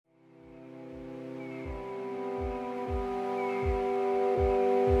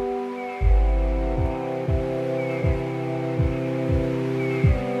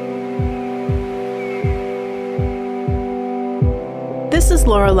is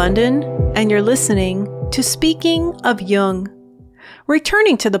Laura London, and you're listening to Speaking of Jung.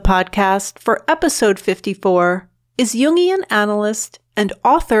 Returning to the podcast for episode 54 is Jungian analyst and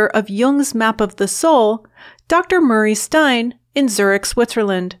author of Jung's Map of the Soul, Dr. Murray Stein in Zurich,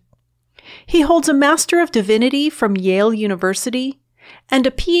 Switzerland. He holds a Master of Divinity from Yale University and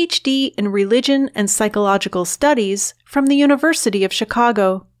a Ph.D. in Religion and Psychological Studies from the University of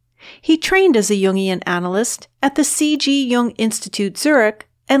Chicago. He trained as a Jungian analyst at the C.G. Jung Institute Zürich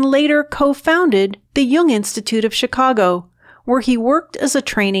and later co-founded the Jung Institute of Chicago, where he worked as a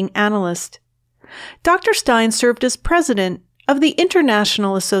training analyst. Dr. Stein served as president of the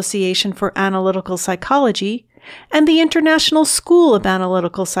International Association for Analytical Psychology and the International School of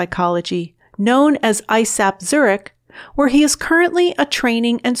Analytical Psychology, known as ISAP Zürich, where he is currently a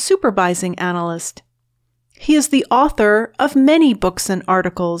training and supervising analyst. He is the author of many books and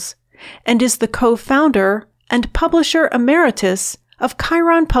articles, and is the co-founder and publisher emeritus of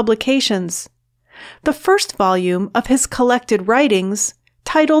Chiron Publications. The first volume of his collected writings,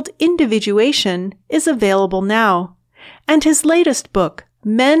 titled Individuation, is available now, and his latest book,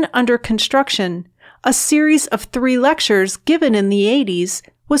 Men Under Construction, a series of 3 lectures given in the 80s,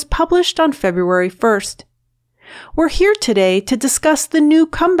 was published on February 1st. We're here today to discuss the new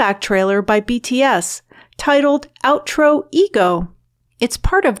comeback trailer by BTS, titled Outro Ego. It's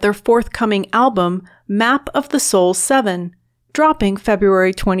part of their forthcoming album, Map of the Soul 7, dropping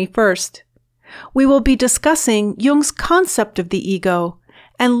February 21st. We will be discussing Jung's concept of the ego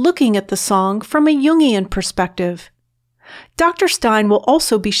and looking at the song from a Jungian perspective. Dr. Stein will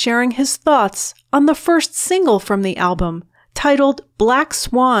also be sharing his thoughts on the first single from the album, titled Black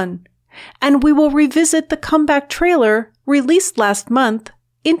Swan, and we will revisit the comeback trailer released last month,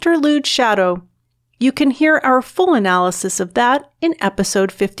 Interlude Shadow. You can hear our full analysis of that in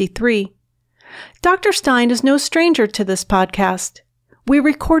episode 53. Dr. Stein is no stranger to this podcast. We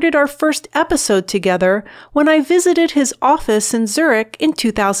recorded our first episode together when I visited his office in Zurich in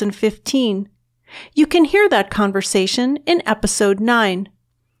 2015. You can hear that conversation in episode 9.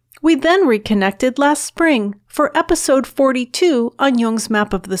 We then reconnected last spring for episode 42 on Jung's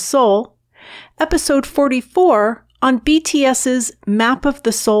Map of the Soul, episode 44 on BTS's Map of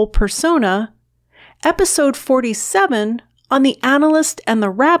the Soul persona, episode 47 on the analyst and the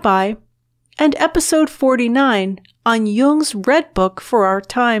rabbi, and episode 49 on Jung's Red Book for our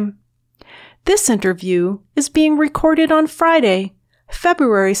time. This interview is being recorded on Friday,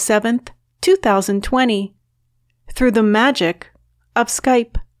 February 7th, 2020, through the magic of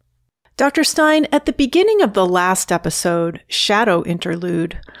Skype. Dr. Stein, at the beginning of the last episode, Shadow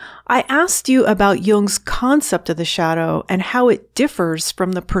Interlude, I asked you about Jung's concept of the shadow and how it differs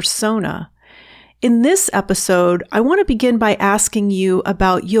from the persona. In this episode, I want to begin by asking you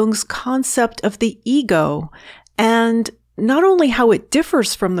about Jung's concept of the ego, and not only how it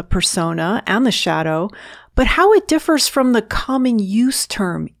differs from the persona and the shadow, but how it differs from the common use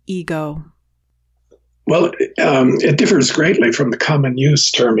term ego. Well, it differs greatly from the common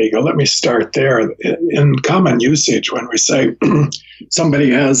use term ego. Let me start there. In common usage, when we say somebody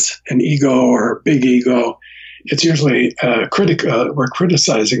has an ego or a big ego, it's usually we're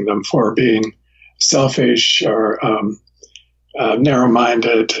criticizing them for being selfish or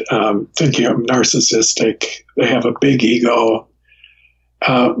narrow-minded, thinking of narcissistic. They have a big ego.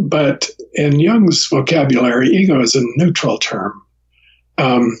 But in Jung's vocabulary, ego is a neutral term.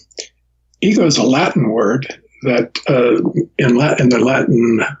 Ego is a Latin word that in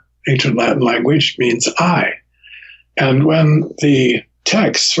the ancient Latin language means I. And when the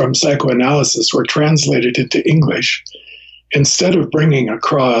texts from psychoanalysis were translated into English, instead of bringing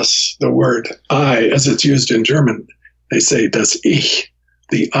across the word I as it's used in German, they say das Ich,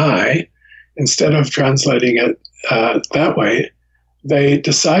 the I. Instead of translating it that way, they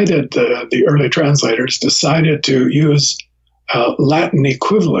decided, the early translators decided to use Latin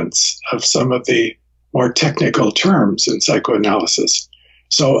equivalents of some of the more technical terms in psychoanalysis.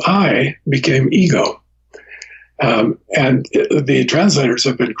 So I became ego. And the translators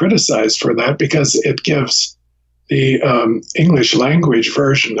have been criticized for that because it gives the English language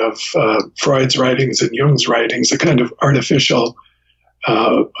version of Freud's writings and Jung's writings a kind of artificial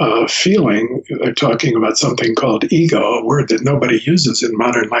feeling. They're talking about something called ego, a word that nobody uses in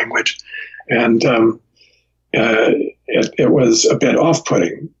modern language. And it was a bit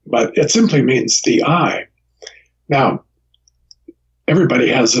off-putting, but it simply means the I. Now, everybody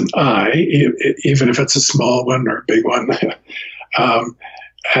has an I, even if it's a small one or a big one.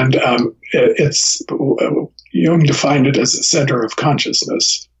 It's Jung defined it as the center of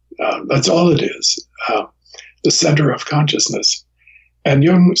consciousness. That's all it is, the center of consciousness. And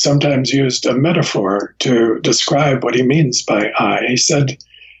Jung sometimes used a metaphor to describe what he means by I. He said,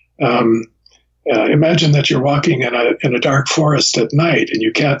 imagine that you're walking in a dark forest at night and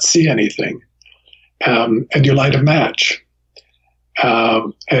you can't see anything, and you light a match,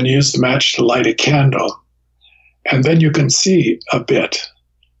 and use the match to light a candle, and then you can see a bit.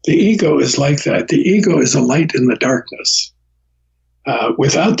 The ego is like that. The ego is a light in the darkness.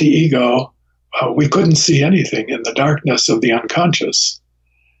 Without the ego, we couldn't see anything in the darkness of the unconscious.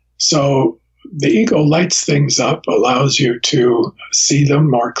 So the ego lights things up, allows you to see them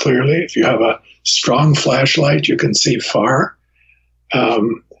more clearly. If you have a strong flashlight, you can see far.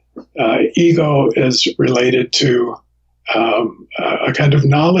 Ego is related to a kind of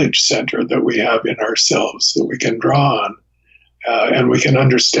knowledge center that we have in ourselves that we can draw on, and we can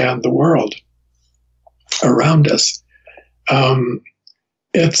understand the world around us.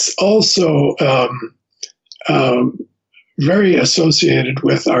 It's also very associated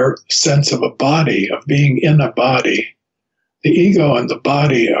with our sense of a body, of being in a body. The ego and the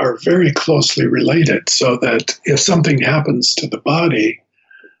body are very closely related, so that if something happens to the body,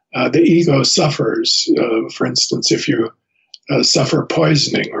 the ego suffers. For instance, if you suffer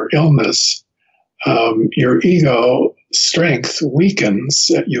poisoning or illness, your ego strength weakens.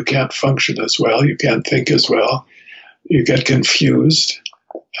 You can't function as well. You can't think as well. You get confused.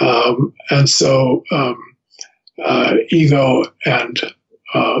 And so ego and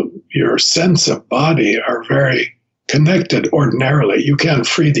your sense of body are very connected ordinarily. You can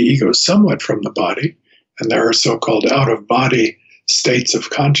free the ego somewhat from the body, and there are so-called out-of-body states of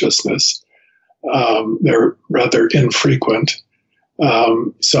consciousness. They're rather infrequent,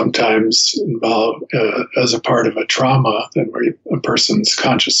 sometimes involved as a part of a trauma, where a person's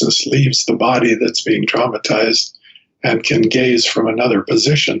consciousness leaves the body that's being traumatized and can gaze from another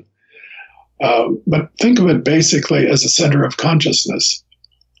position. But think of it basically as a center of consciousness.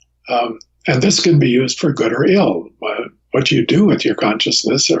 And this can be used for good or ill. What you do with your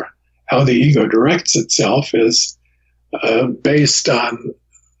consciousness, or how the ego directs itself, is based on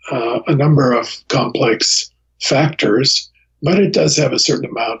a number of complex factors, but it does have a certain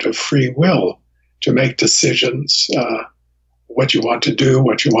amount of free will to make decisions, what you want to do,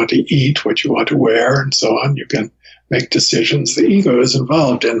 what you want to eat, what you want to wear, and so on. You can make decisions. The ego is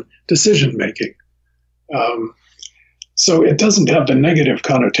involved in decision making. So it doesn't have the negative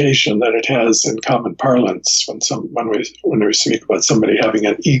connotation that it has in common parlance when we speak about somebody having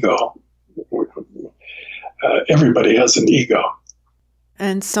an ego. Everybody has an ego.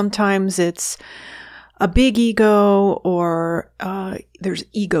 And sometimes it's a big ego, or there's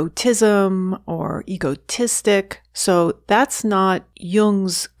egotism or egotistic. So that's not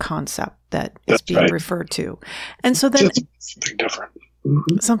Jung's concept that is being referred to. And so then something different.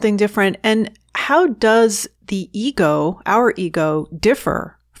 Something different. And how does the ego, our ego,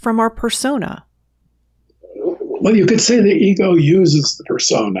 differ from our persona? Well, you could say the ego uses the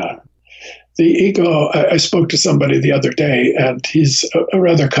persona. The ego, I spoke to somebody the other day, and he's a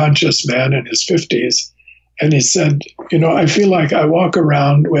rather conscious man in his 50s. And he said, I feel like I walk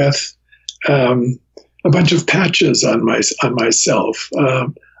around with a bunch of patches on myself.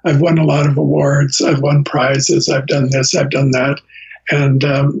 I've won a lot of awards. I've won prizes. I've done this. I've done that. And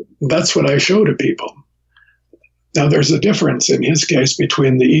that's what I show to people. Now, there's a difference in his case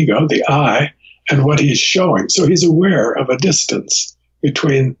between the ego, the I, and what he's showing. So he's aware of a distance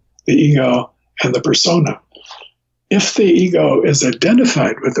between the ego and the persona. If the ego is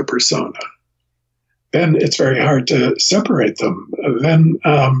identified with the persona, then it's very hard to separate them. Then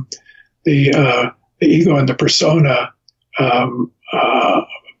the ego and the persona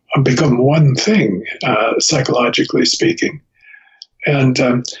become one thing, psychologically speaking. And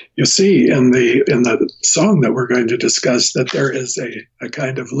you see in the song that we're going to discuss that there is a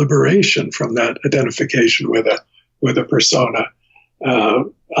kind of liberation from that identification with a persona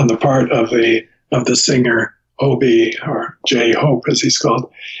on the part of the singer Obi, or J. Hope as he's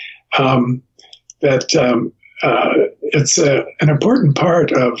called. It's an important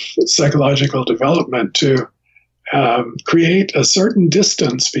part of psychological development to create a certain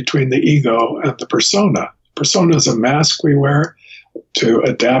distance between the ego and the persona. Persona is a mask we wear to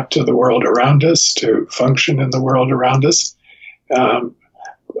adapt to the world around us, to function in the world around us. The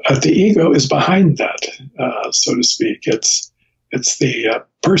ego is behind that, so to speak. It's the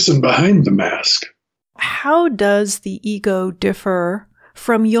person behind the mask. How does the ego differ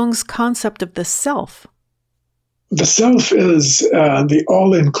from Jung's concept of the self? The self is the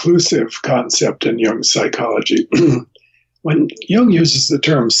all-inclusive concept in Jung's psychology. When Jung uses the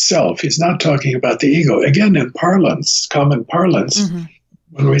term self, he's not talking about the ego. Again, in parlance, common parlance,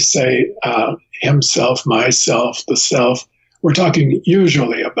 when we say himself, myself, the self, we're talking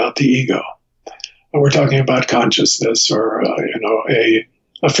usually about the ego. We're talking about consciousness, or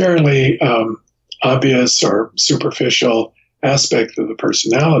a fairly obvious or superficial aspect of the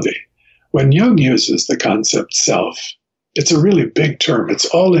personality. When Jung uses the concept self, it's a really big term. It's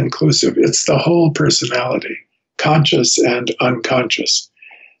all inclusive. It's the whole personality, conscious and unconscious.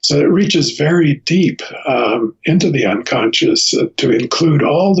 So it reaches very deep into the unconscious to include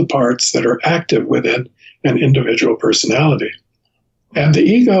all the parts that are active within an individual personality. And the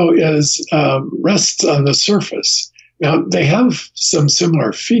ego rests on the surface. Now, they have some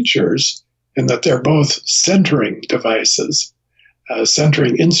similar features in that they're both centering devices,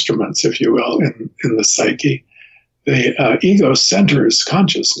 centering instruments, if you will, in the psyche. The ego centers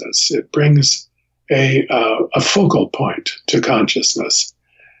consciousness. It brings a focal point to consciousness.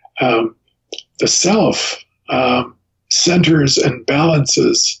 The self centers and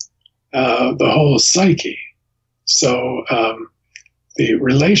balances the whole psyche. So the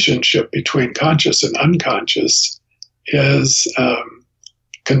relationship between conscious and unconscious is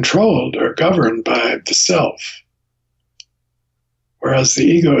controlled or governed by the self, whereas the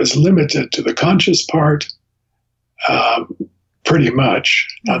ego is limited to the conscious part, pretty much,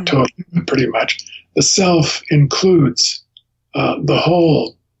 not totally, but pretty much. The self includes the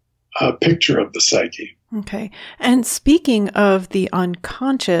whole picture of the psyche. Okay. And speaking of the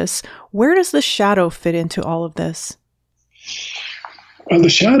unconscious, where does the shadow fit into all of this? Well, the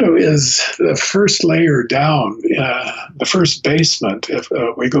shadow is the first layer down, the first basement. If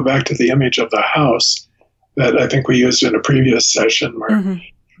we go back to the image of the house that I think we used in a previous session, where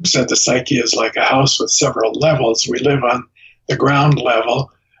we said the psyche is like a house with several levels. We live on the ground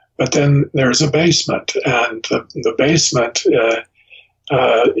level, but then there's a basement, and the basement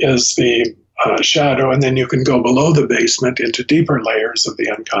is the shadow, and then you can go below the basement into deeper layers of the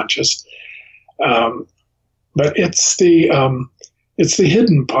unconscious. But it's the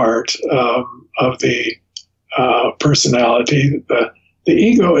hidden part of the personality. The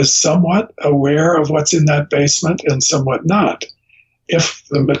ego is somewhat aware of what's in that basement and somewhat not. If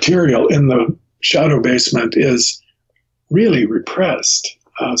the material in the shadow basement is really repressed,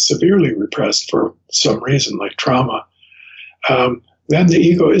 severely repressed for some reason, like trauma, then the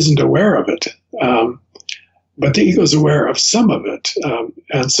ego isn't aware of it. But the ego is aware of some of it.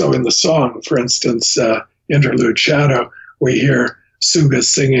 And so in the song, for instance, Interlude Shadow, we hear Suga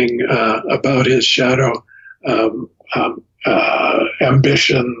singing about his shadow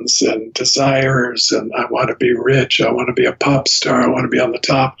ambitions and desires, and I want to be rich, I want to be a pop star, I want to be on the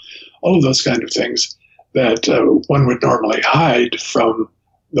top, all of those kind of things that one would normally hide from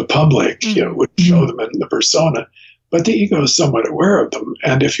the public, would show them in the persona. But the ego is somewhat aware of them.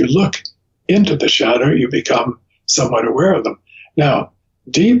 And if you look into the shadow, you become somewhat aware of them. Now,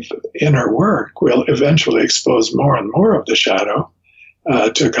 deep inner work will eventually expose more and more of the shadow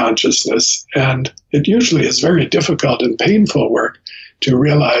to consciousness. And it usually is very difficult and painful work to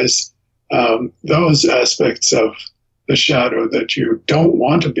realize those aspects of the shadow that you don't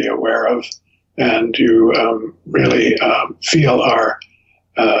want to be aware of, and you really feel are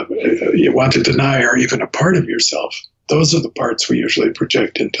you want to deny are even a part of yourself. Those are the parts we usually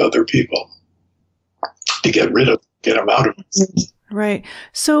project into other people to get them out of it. Right.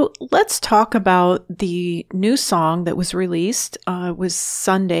 So let's talk about the new song that was released. It was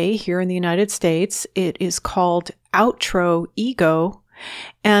Sunday here in the United States. It is called Outro Ego.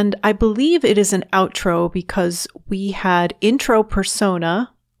 And I believe it is an outro because we had Intro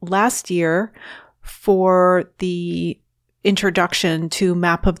Persona last year for the introduction to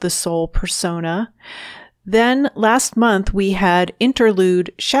Map of the Soul persona. Then last month we had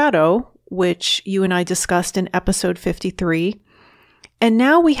Interlude Shadow, which you and I discussed in episode 53. And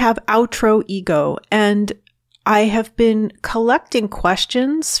now we have Outro Ego. And I have been collecting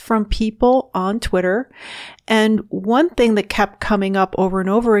questions from people on Twitter. And one thing that kept coming up over and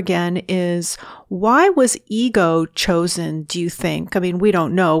over again is, why was ego chosen, do you think? I mean, we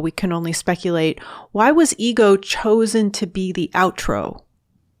don't know. We can only speculate. Why was ego chosen to be the outro?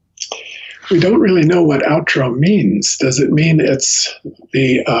 We don't really know what outro means. Does it mean it's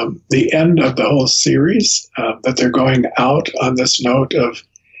the end of the whole series, that they're going out on this note of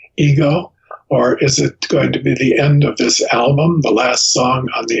ego? Or is it going to be the end of this album, the last song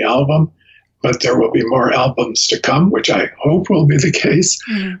on the album? But there will be more albums to come, which I hope will be the case,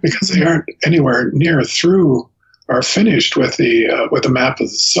 because they aren't anywhere near through or finished with the Map of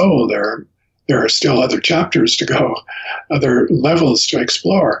the Soul. There are still other chapters to go, other levels to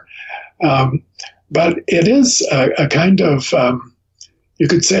explore. But it is a kind of, you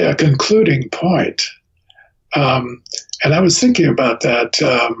could say, a concluding point. And I was thinking about that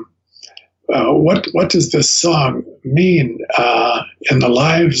what does this song mean in the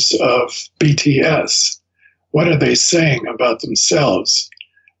lives of BTS? What are they saying about themselves?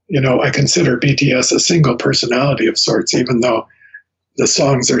 I consider BTS a single personality of sorts, even though the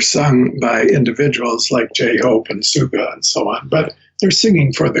songs are sung by individuals like J-Hope and Suga and so on. But they're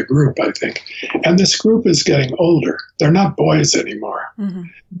singing for the group, I think. And this group is getting older. They're not boys anymore. Mm-hmm.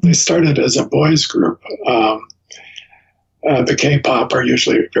 They started as a boys group. The K-pop are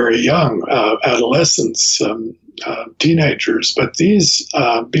usually very young, adolescents, teenagers. But these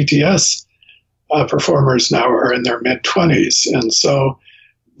BTS performers now are in their mid-20s. And so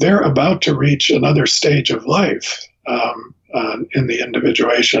they're about to reach another stage of life in the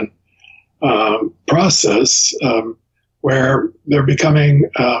individuation process, where they're becoming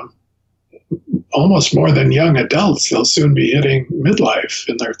almost more than young adults. They'll soon be hitting midlife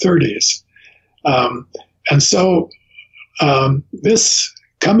in their 30s. And so this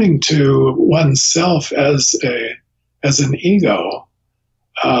coming to oneself as an ego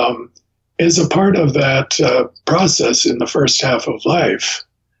is a part of that process in the first half of life.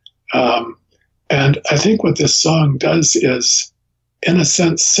 And I think what this song does is, in a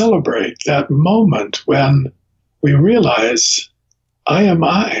sense, celebrate that moment when we realize, I am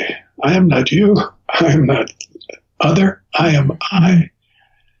I. I am not you. I am not other. I am I.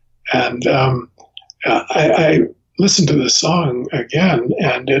 And I listened to this song again,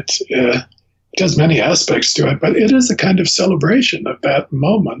 and it has many aspects to it, but it is a kind of celebration of that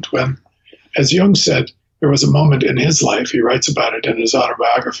moment when, as Jung said, there was a moment in his life, he writes about it in his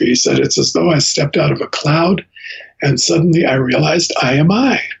autobiography, he said, it's as though I stepped out of a cloud and suddenly I realized I am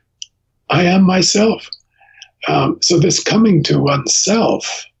I. I am myself. So this coming to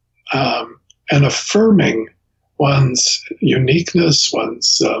oneself and affirming one's uniqueness,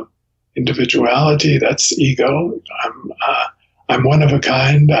 one's individuality, that's ego. I'm one of a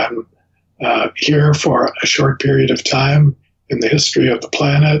kind. I'm here for a short period of time in the history of the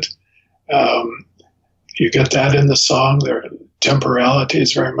planet. You get that in the song. Temporality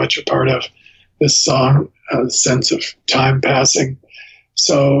is very much a part of this song, the sense of time passing.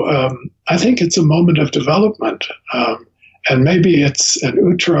 So I think it's a moment of development. And maybe it's an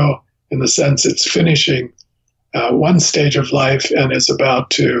outro in the sense it's finishing one stage of life and is about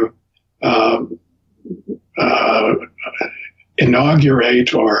to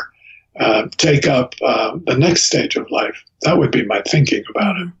inaugurate or take up the next stage of life. That would be my thinking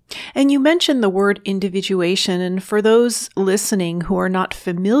about it. And you mentioned the word individuation. And for those listening who are not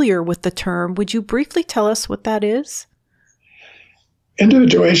familiar with the term, would you briefly tell us what that is?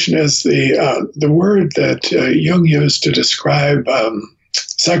 Individuation is the word that Jung used to describe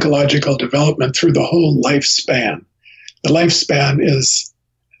psychological development through the whole lifespan. The lifespan is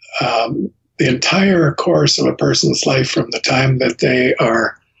the entire course of a person's life from the time that they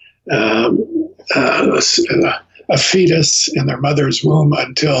are a fetus in their mother's womb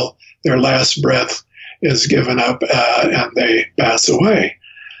until their last breath is given up and they pass away.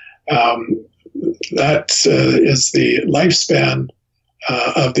 That is the lifespan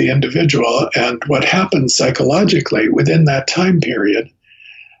of the individual, and what happens psychologically within that time period,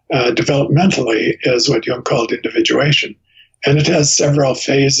 developmentally, is what Jung called individuation. And it has several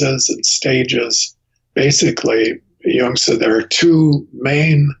phases and stages. Basically, Jung said there are two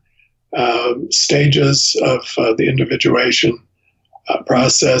main stages of the individuation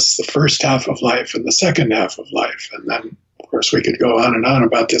process, the first half of life and the second half of life. And then, of course, we could go on and on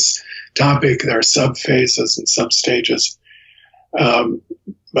about this topic. There are sub-phases and sub-stages.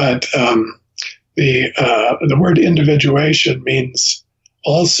 But the word individuation means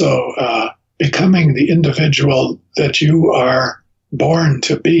also becoming the individual that you are born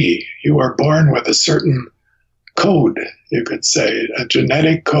to be. You are born with a certain code, you could say, a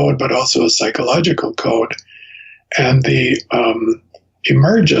genetic code, but also a psychological code. And the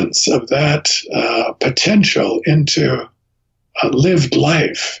emergence of that potential into a lived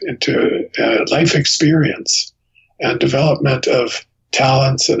life, into life experience and development of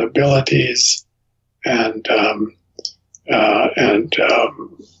talents and abilities and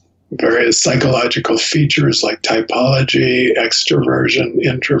various psychological features like typology, extroversion,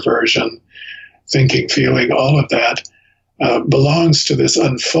 introversion, thinking, feeling, all of that belongs to this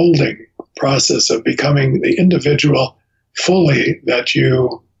unfolding process of becoming the individual fully that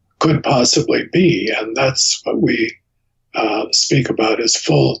you could possibly be. And that's what we speak about as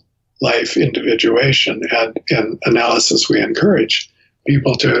full life individuation. And in analysis, we encourage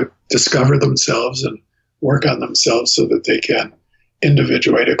people to discover themselves and work on themselves so that they can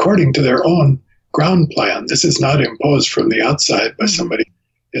individuate according to their own ground plan. This is not imposed from the outside by somebody.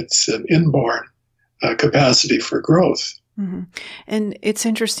 It's an inborn capacity for growth. Mm-hmm. And it's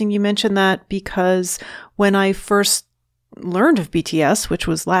interesting you mentioned that, because when I first learned of BTS, which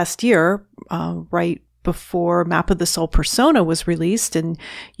was last year, right before Map of the Soul Persona was released, and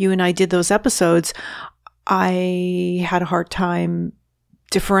you and I did those episodes, I had a hard time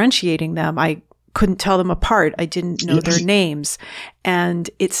differentiating them. I couldn't tell them apart. I didn't know their names. And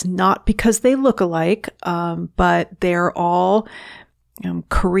it's not because they look alike, but they're all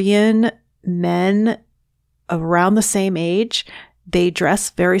Korean men around the same age. They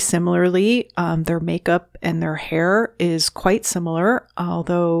dress very similarly. Their makeup and their hair is quite similar,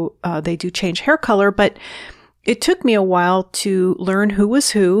 although they do change hair color. But it took me a while to learn who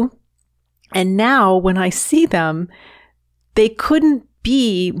was who. And now when I see them, they couldn't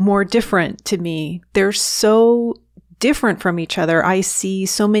be more different to me. They're so different from each other. I see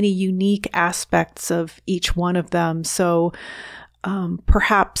so many unique aspects of each one of them. So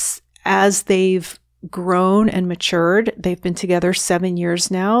perhaps as they've grown and matured, they've been together 7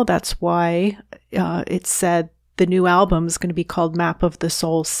 years now. That's why it said the new album is going to be called Map of the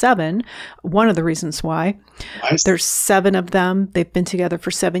Soul 7. One of the reasons why. Nice. There's 7 of them. They've been together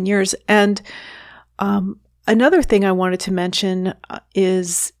for 7 years. And another thing I wanted to mention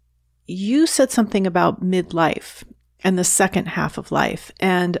is you said something about midlife and the second half of life.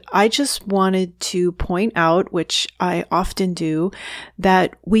 And I just wanted to point out, which I often do,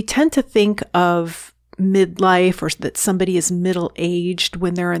 that we tend to think of midlife, or that somebody is middle-aged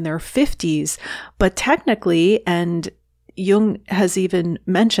when they're in their 50s. But technically, and Jung has even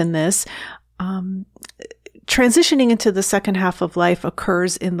mentioned this, transitioning into the second half of life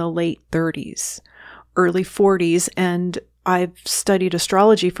occurs in the late 30s, early 40s. And I've studied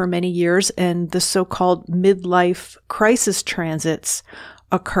astrology for many years, and the so-called midlife crisis transits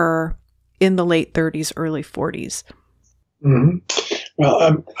occur in the late 30s, early 40s. Mm-hmm.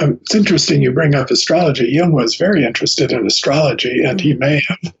 Well, it's interesting you bring up astrology. Jung was very interested in astrology, and he may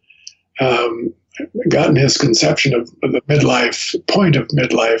have gotten his conception of the midlife, point of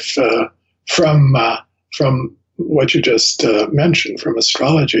midlife, from what you just mentioned, from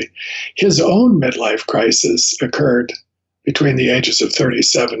astrology. His own midlife crisis occurred between the ages of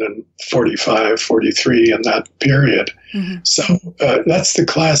 37 and 45, 43, in that period. Mm-hmm. So that's the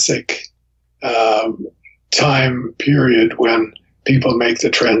classic time period when people make the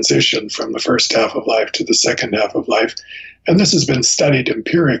transition from the first half of life to the second half of life. And this has been studied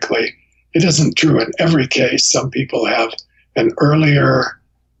empirically. It isn't true in every case. Some people have an earlier,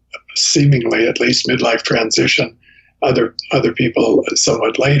 seemingly at least, midlife transition. Other people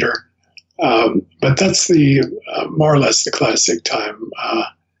somewhat later. But that's the more or less the classic time.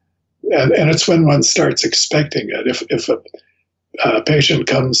 And it's when one starts expecting it. If a patient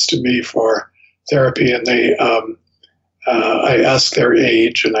comes to me for therapy and they I ask their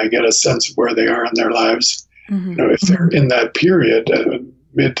age and I get a sense of where they are in their lives. Mm-hmm. If they're in that period,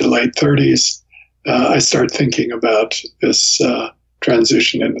 mid to late 30s, I start thinking about this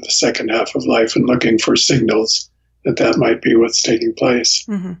transition into the second half of life and looking for signals that might be what's taking place.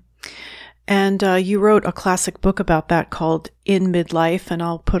 Mm-hmm. And you wrote a classic book about that called In Midlife, and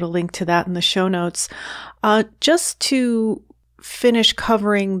I'll put a link to that in the show notes. Just to finish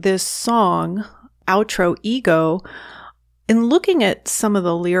covering this song, outro, Ego, in looking at some of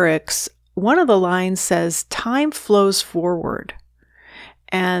the lyrics, one of the lines says, "Time flows forward."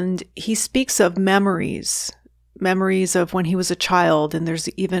 And he speaks of memories of when he was a child. And there's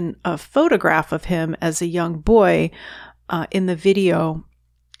even a photograph of him as a young boy in the video.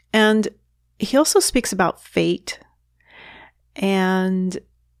 And he also speaks about fate. And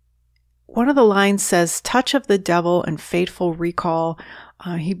one of the lines says, "Touch of the devil and fateful recall."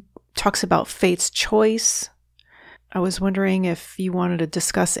 He talks about fate's choice. I was wondering if you wanted to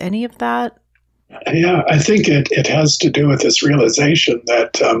discuss any of that. Yeah, I think it has to do with this realization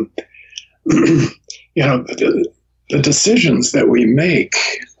that, the decisions that we make,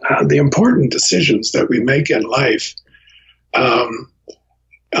 the important decisions that we make in life,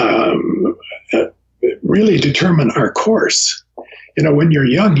 really determine our course. When you're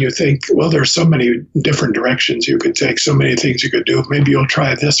young, you think, well, there's so many different directions you could take, so many things you could do. Maybe you'll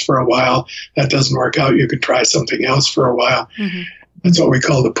try this for a while. That doesn't work out. You could try something else for a while. Mm-hmm. That's what we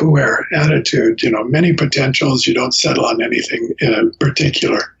call the puer attitude. Many potentials. You don't settle on anything in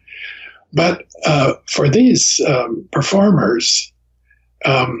particular. But for these performers,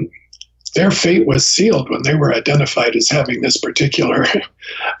 their fate was sealed when they were identified as having this particular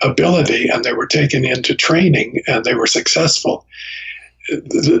ability, and they were taken into training and they were successful.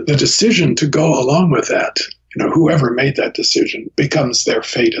 The decision to go along with that, whoever made that decision, becomes their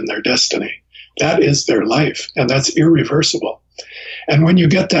fate and their destiny. That is their life, and that's irreversible. And when you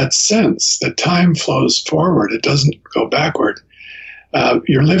get that sense that time flows forward, it doesn't go backward,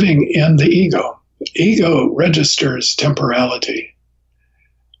 you're living in the ego. Ego registers temporality.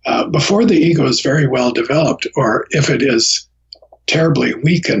 Before the ego is very well developed, or if it is terribly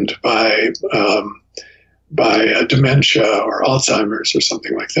weakened by dementia or Alzheimer's or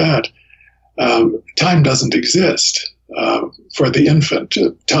something like that, time doesn't exist. For the infant,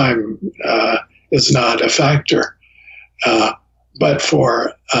 time is not a factor. But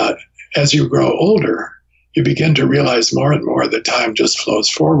as you grow older, you begin to realize more and more that time just flows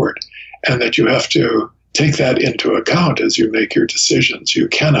forward, and that you have to take that into account as you make your decisions. You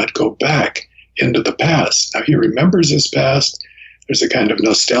cannot go back into the past. Now, he remembers his past. There's a kind of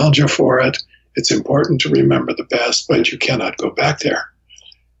nostalgia for it. It's important to remember the past, but you cannot go back there.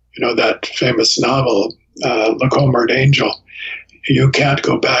 You know, that famous novel, Look Homeward Angel, you can't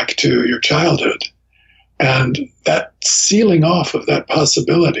go back to your childhood. And that sealing off of that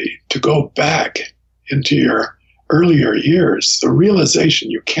possibility to go back into your earlier years, the realization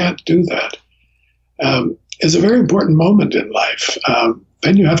you can't do that, is a very important moment in life.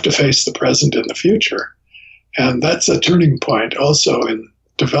 Then you have to face the present and the future. And that's a turning point also in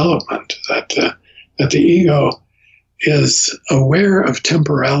development, that the ego is aware of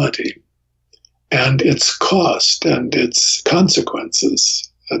temporality and its cost and its consequences,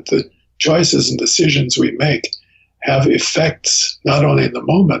 that the choices and decisions we make have effects not only in the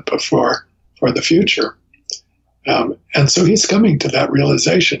moment, but for the future. And so he's coming to that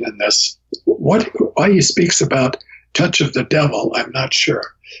realization in this. Why he speaks about touch of the devil, I'm not sure.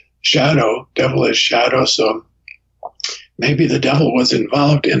 Shadow, devil is shadow, so maybe the devil was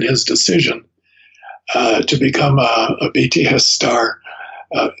involved in his decision to become a BTS star.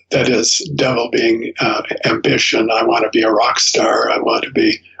 That is, devil being ambition. I want to be a rock star. I want to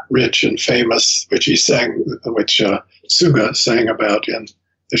be rich and famous, which Suga sang about in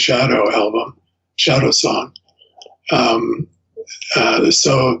the Shadow album, Shadow Song.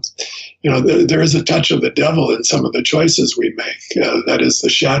 So, there is a touch of the devil in some of the choices we make. That is, the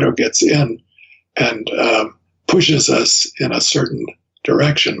shadow gets in and pushes us in a certain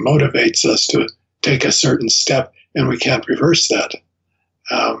direction, motivates us to take a certain step, and we can't reverse that.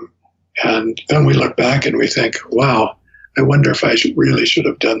 And then we look back and we think, wow, I wonder if I really should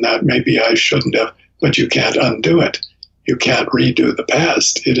have done that. Maybe I shouldn't have, but you can't undo it. You can't redo the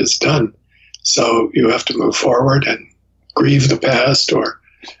past. It is done. So you have to move forward and grieve the past, or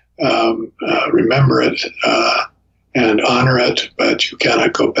remember it and honor it, but you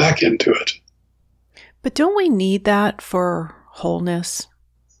cannot go back into it. But don't we need that for wholeness?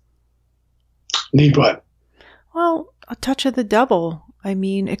 Need what? Well, a touch of the devil. I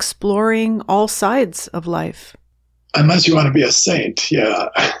mean, exploring all sides of life. Unless you want to be a saint, yeah.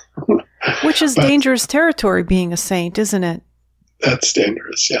 Which is dangerous territory, being a saint, isn't it? That's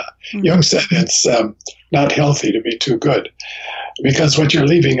dangerous, yeah. Mm-hmm. Jung said it's not healthy to be too good, because what you're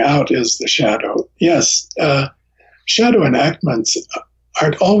leaving out is the shadow. Yes, shadow enactments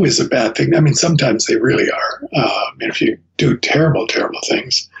aren't always a bad thing. I mean, sometimes they really are. If you do terrible, terrible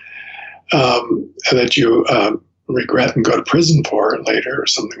things that you regret and go to prison for later or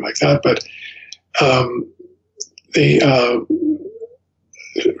something like that. But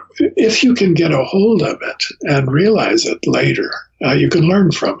if you can get a hold of it and realize it later, you can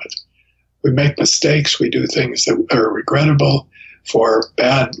learn from it. We make mistakes. We do things that are regrettable for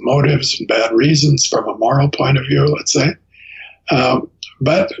bad motives and bad reasons from a moral point of view, let's say.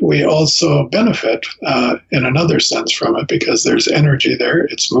 But we also benefit in another sense from it, because there's energy there.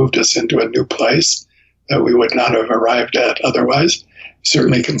 It's moved us into a new place that we would not have arrived at otherwise.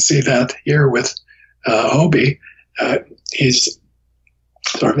 Certainly can see that here with Hobie. He's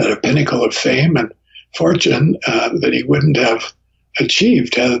sort of at a pinnacle of fame and fortune that he wouldn't have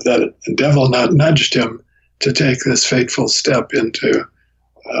achieved had that devil not nudged him to take this fateful step into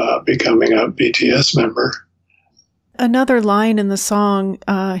becoming a BTS member. Another line in the song,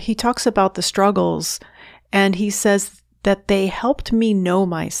 he talks about the struggles, and he says that they helped me know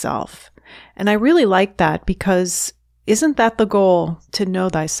myself. And I really like that, because isn't that the goal, to know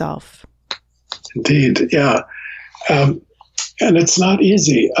thyself? Indeed, yeah. And it's not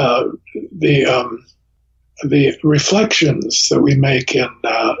easy. The reflections that we make in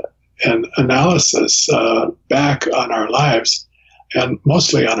analysis back on our lives, and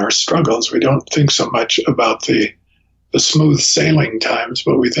mostly on our struggles, we don't think so much about the smooth sailing times,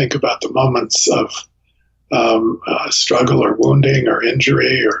 but we think about the moments of struggle or wounding or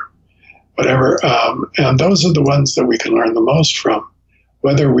injury or whatever. And those are the ones that we can learn the most from,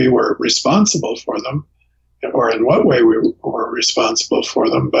 whether we were responsible for them or in what way we were responsible for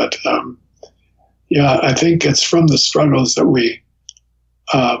them. But yeah, I think it's from the struggles that we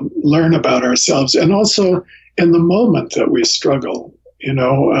learn about ourselves. And also in the moment that we struggle,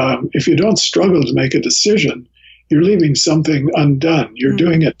 if you don't struggle to make a decision, you're leaving something undone. You're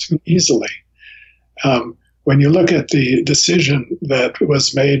doing it too easily. When you look at the decision that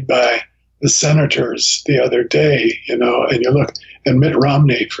was made by the senators the other day, and you look, and Mitt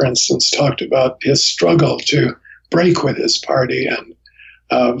Romney, for instance, talked about his struggle to break with his party and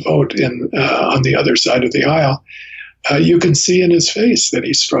vote on the other side of the aisle. You can see in his face that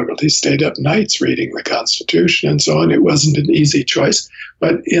he struggled. He stayed up nights reading the Constitution and so on. It wasn't an easy choice,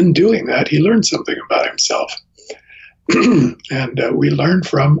 but in doing that, he learned something about himself. And we learn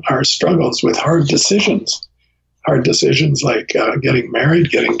from our struggles with hard decisions like getting married,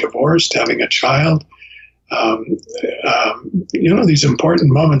 getting divorced, having a child, these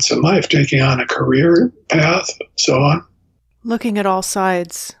important moments in life, taking on a career path, so on. Looking at all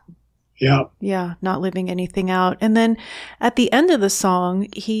sides. Yeah. Yeah, not leaving anything out. And then at the end of the song,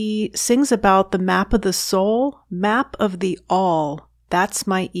 he sings about the map of the soul, map of the all. That's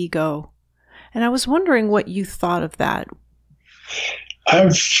my ego. And I was wondering what you thought of that. I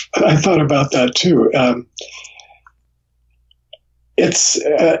thought about that too. It's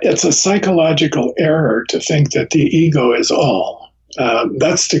a psychological error to think that the ego is all.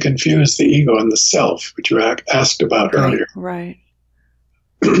 That's to confuse the ego and the self, which you asked about earlier. Right.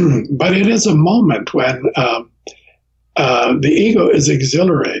 But it is a moment when the ego is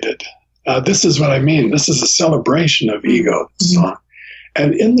exhilarated. This is what I mean. This is a celebration of ego song.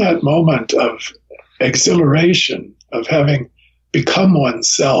 And in that moment of exhilaration, of having become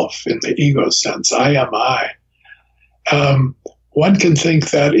oneself in the ego sense, I am I, one can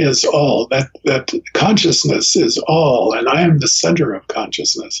think that is all, that consciousness is all, and I am the center of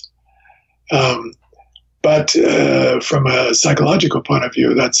consciousness. But from a psychological point of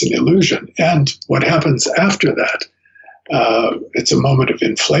view, that's an illusion. And what happens after that, it's a moment of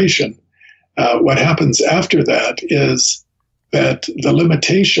inflation. What happens after that is that the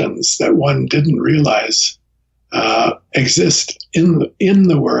limitations that one didn't realize exist in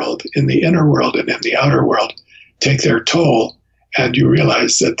the world, in the inner world and in the outer world, take their toll, and you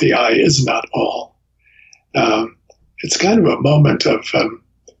realize that the I is not all. It's kind of a moment of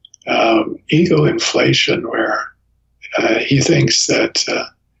ego inflation where he thinks that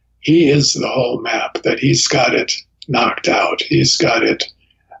he is the whole map, that he's got it knocked out, he's got it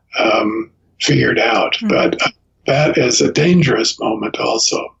figured out. But that is a dangerous moment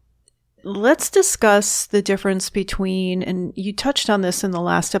also. Let's discuss the difference between, and you touched on this in the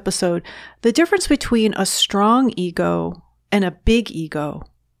last episode, the difference between a strong ego and a big ego.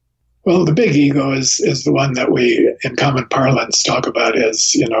 Well, the big ego is the one that we, in common parlance, talk about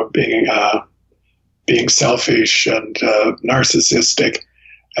as, being selfish and narcissistic.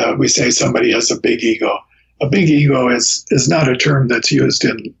 We say somebody has a big ego. A big ego is not a term that's used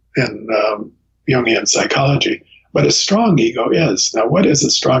in Jungian psychology, but a strong ego is. Now, what is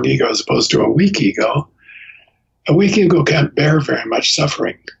a strong ego as opposed to a weak ego? A weak ego can't bear very much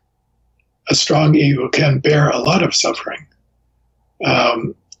suffering. A strong ego can bear a lot of suffering.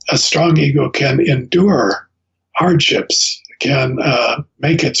 A strong ego can endure hardships, can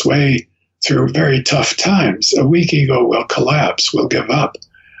make its way through very tough times. A weak ego will collapse, will give up,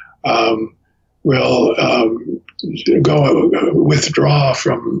 will withdraw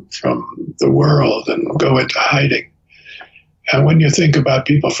from the world and go into hiding. And when you think about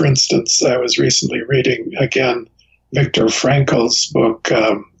people, for instance, I was recently reading again Viktor Frankl's book,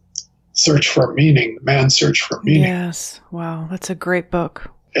 Search for Meaning, Man's Search for Meaning. Yes. Wow. That's a great book.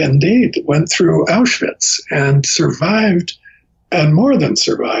 Indeed, went through Auschwitz and survived, and more than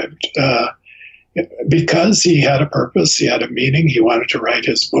survived, because he had a purpose, he had a meaning, he wanted to write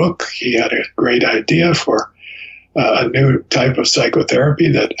his book, he had a great idea for a new type of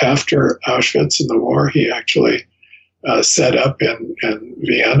psychotherapy that after Auschwitz and the war, he actually set up in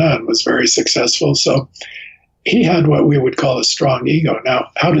Vienna and was very successful. So he had what we would call a strong ego.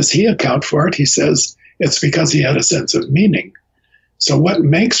 Now, how does he account for it? He says it's because he had a sense of meaning. So what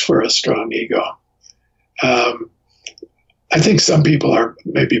makes for a strong ego? I think some people are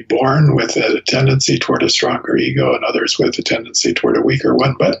maybe born with a tendency toward a stronger ego and others with a tendency toward a weaker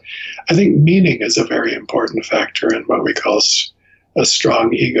one. But I think meaning is a very important factor in what we call a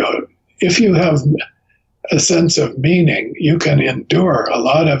strong ego. If you have a sense of meaning, you can endure a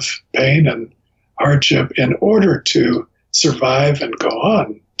lot of pain and hardship in order to survive and go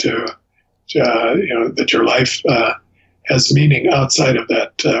on, that your life has meaning outside of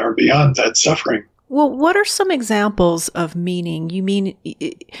that or beyond that suffering. Well, what are some examples of meaning? You mean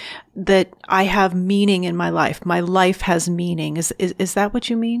that I have meaning in my life? My life has meaning. Is that what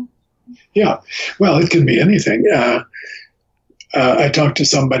you mean? Yeah. Well, it can be anything. I talked to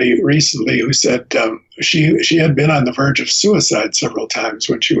somebody recently who said she had been on the verge of suicide several times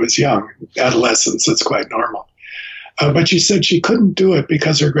when she was young. Adolescence, it's quite normal. But she said she couldn't do it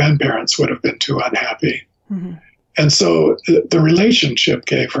because her grandparents would have been too unhappy. Mm-hmm. And so the relationship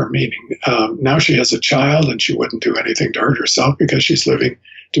gave her meaning. Now she has a child and she wouldn't do anything to hurt herself because she's living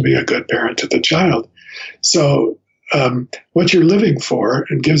to be a good parent to the child. So what you're living for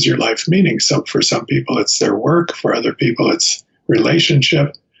and gives your life meaning. So for some people, it's their work. For other people, it's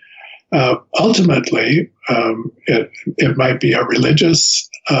relationship. Ultimately, it might be a religious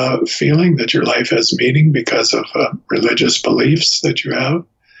feeling that your life has meaning because of religious beliefs that you have,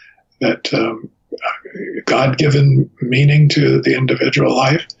 that God-given meaning to the individual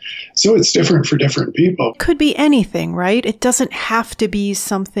life. So it's different for different people. Could be anything, right? It doesn't have to be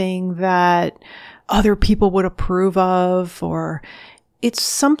something that other people would approve of, or it's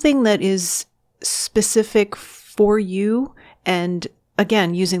something that is specific for you. And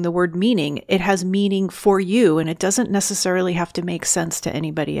again, using the word meaning, it has meaning for you, and it doesn't necessarily have to make sense to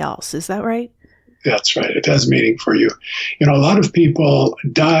anybody else. Is that right? That's right. It has meaning for you. You know, a lot of people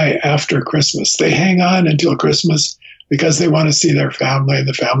die after Christmas. They hang on until Christmas because they want to see their family.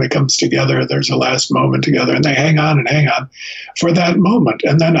 The family comes together. There's a last moment together, and they hang on for that moment.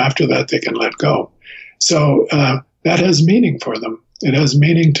 And then after that, they can let go. So that has meaning for them. It has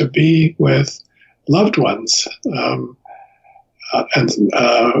meaning to be with loved ones. And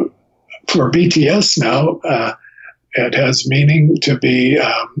for BTS now, it has meaning to be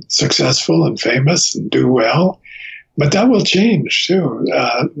successful and famous and do well. But that will change, too.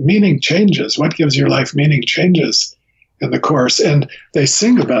 Meaning changes. What gives your life meaning changes in the course. And they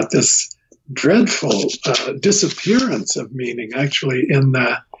sing about this dreadful disappearance of meaning, actually, in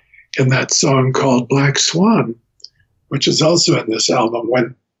that song called Black Swan, which is also in this album.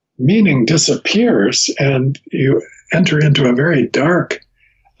 When meaning disappears and you enter into a very dark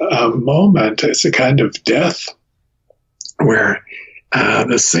moment, it's a kind of death, where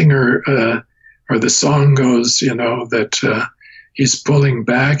the singer or the song goes, that he's pulling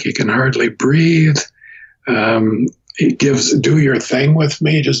back, he can hardly breathe. He gives, do your thing with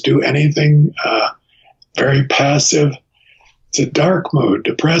me, just do anything, very passive. It's a dark mood,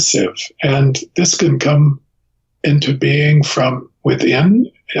 depressive, and this can come into being from within.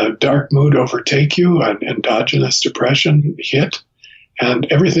 A dark mood overtake you, an endogenous depression hit, and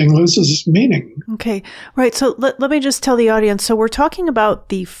everything loses meaning. Okay, right. So let me just tell the audience. So we're talking about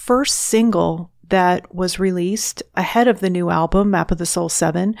the first single that was released ahead of the new album, Map of the Soul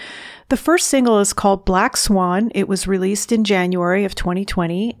 7. The first single is called Black Swan. It was released in January of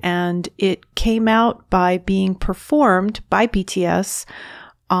 2020, and it came out by being performed by BTS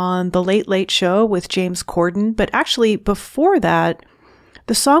on The Late Late Show with James Corden. But actually, before that,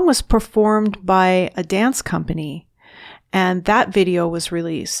 the song was performed by a dance company, and that video was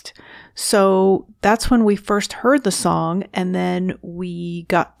released. So that's when we first heard the song, and then we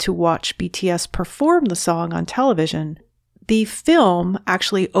got to watch BTS perform the song on television. The film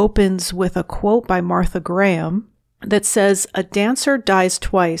actually opens with a quote by Martha Graham that says, "A dancer dies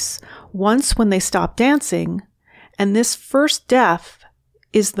twice, once when they stop dancing, and this first death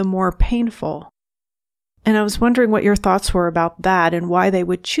is the more painful." And I was wondering what your thoughts were about that and why they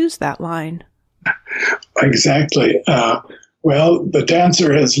would choose that line. Exactly. Well, the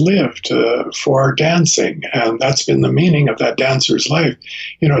dancer has lived for dancing, and that's been the meaning of that dancer's life.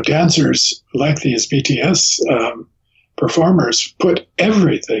 Dancers like these BTS performers put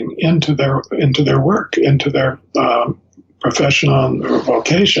everything into their work, into their professional or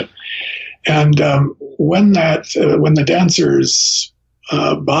vocation. And when the dancer's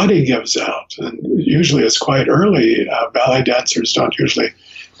body gives out, and usually it's quite early, ballet dancers don't usually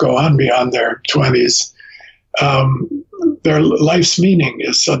go on beyond their 20s, their life's meaning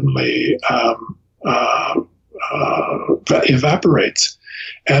is suddenly evaporates.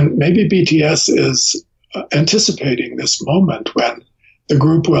 And maybe BTS is anticipating this moment when the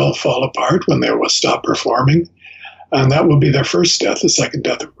group will fall apart, when they will stop performing, and that will be their first death. The second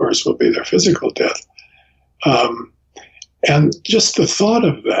death, of course, will be their physical death. And just the thought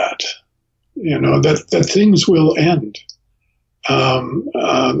of that, that things will end,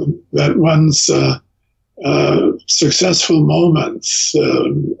 that one's successful moments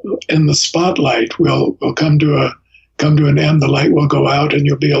in the spotlight will come to an end. The light will go out, and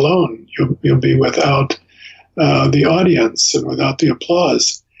you'll be alone. You'll be without the audience and without the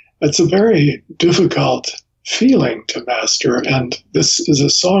applause. It's a very difficult feeling to master, and this is a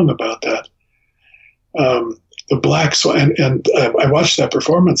song about that. The Black Swan, and I watched that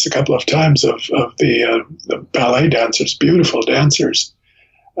performance a couple of times of the ballet dancers, beautiful dancers.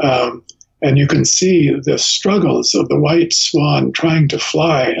 And you can see the struggles of the white swan trying to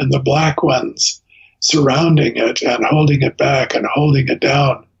fly and the black ones surrounding it and holding it back and holding it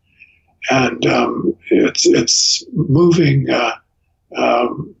down. And it's moving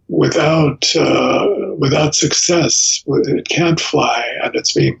without success. It can't fly, and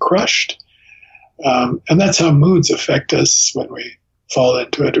it's being crushed. And that's how moods affect us when we fall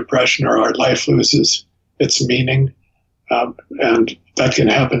into a depression or our life loses its meaning. And that can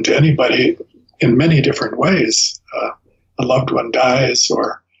happen to anybody in many different ways. A loved one dies,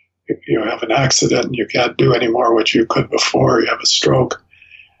 or you have an accident and you can't do anymore what you could before. You have a stroke.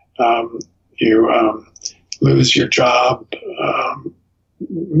 You lose your job.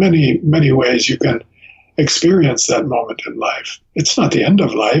 Many ways you can experience that moment in life. It's not the end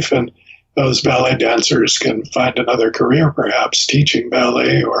of life, and those ballet dancers can find another career, perhaps teaching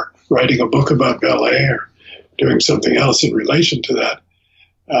ballet or writing a book about ballet or doing something else in relation to that.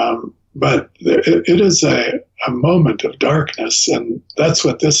 But it is a moment of darkness, and that's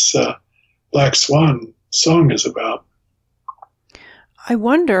what this Black Swan song is about. I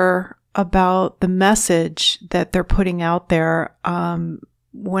wonder about the message that they're putting out there.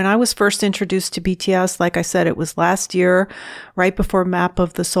 When I was first introduced to BTS, like I said, it was last year, right before Map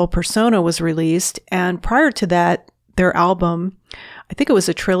of the Soul Persona was released. And prior to that, their album, I think it was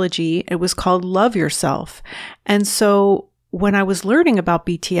a trilogy, it was called Love Yourself. And so when I was learning about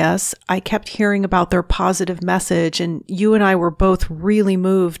BTS, I kept hearing about their positive message. And you and I were both really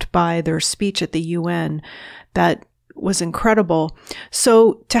moved by their speech at the UN. That was incredible.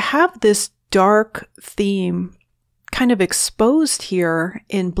 So to have this dark theme kind of exposed here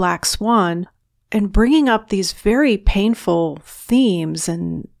in Black Swan and bringing up these very painful themes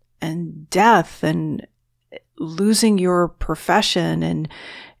and death and losing your profession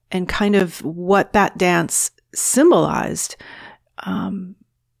and kind of what that dance symbolized. I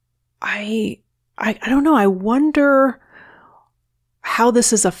don't know. I wonder how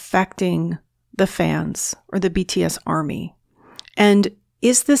this is affecting the fans or the BTS army. And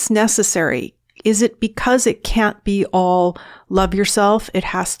is this necessary? Is it because it can't be all love yourself? It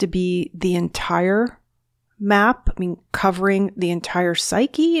has to be the entire map? I mean, covering the entire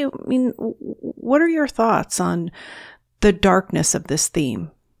psyche? I mean, what are your thoughts on the darkness of this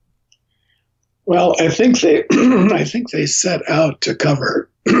theme? Well, I think they set out to cover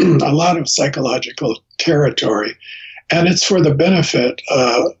a lot of psychological territory, and it's for the benefit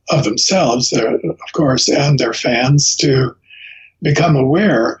of themselves, of course, and their fans to become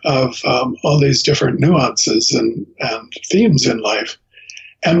aware of all these different nuances and themes in life.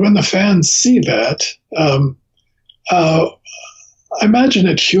 And when the fans see that, I imagine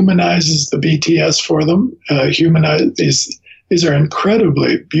it humanizes the BTS for them. These are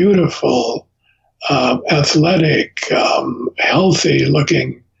incredibly beautiful, athletic,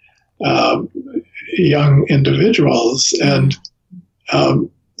 healthy-looking young individuals, and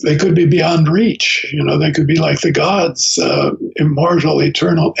they could be beyond reach. You know, they could be like the gods, immortal,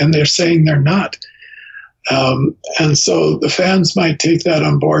 eternal, and they're saying they're not. And so the fans might take that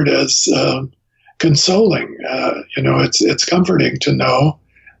on board as consoling. You know, it's comforting to know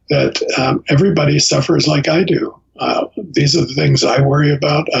that everybody suffers like I do. These are the things I worry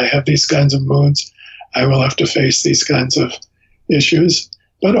about. I have these kinds of moods. I will have to face these kinds of issues,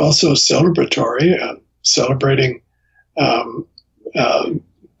 but also celebratory, celebrating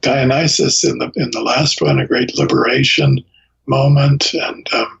Dionysus in the last one, a great liberation moment. And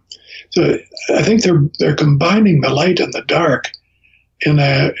so I think they're combining the light and the dark in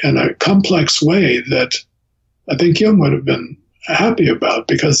a complex way that I think Jung would have been happy about,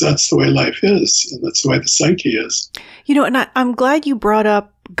 because that's the way life is, and that's the way the psyche is. You know, and I'm glad you brought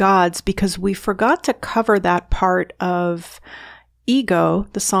up gods, because we forgot to cover that part of Ego,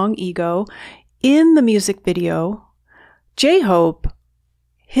 the song Ego, in the music video. J-Hope,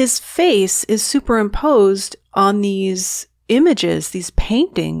 his face is superimposed on these images, these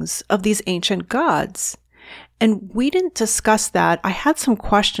paintings of these ancient gods. And we didn't discuss that. I had some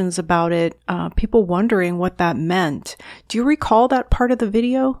questions about it, people wondering what that meant. Do you recall that part of the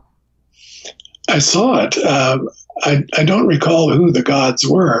video? I saw it. I don't recall who the gods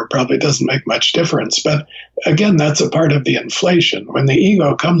were. Probably doesn't make much difference. But again, that's a part of the inflation. When the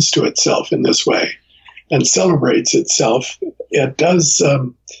ego comes to itself in this way and celebrates itself, it does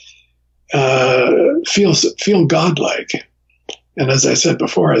feel godlike. And as I said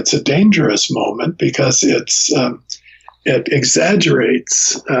before, it's a dangerous moment because it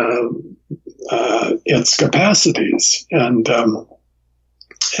exaggerates its capacities and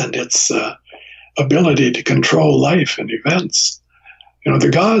its ability to control life and events. You know, the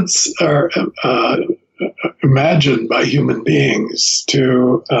gods are imagined by human beings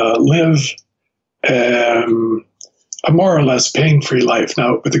to live a more or less pain-free life.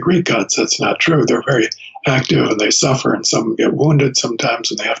 Now, with the Greek gods, that's not true. They're very active and they suffer, and some get wounded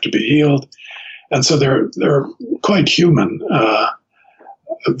sometimes and they have to be healed. And so they're quite human.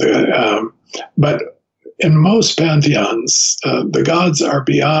 But in most pantheons, the gods are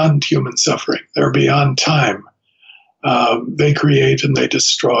beyond human suffering. They're beyond time. They create and they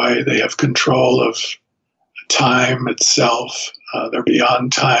destroy. They have control of time itself. They're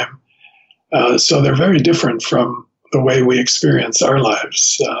beyond time. So they're very different from the way we experience our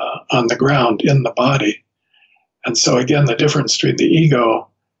lives on the ground, in the body. And so again, the difference between the ego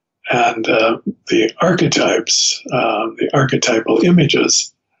and the archetypes, the archetypal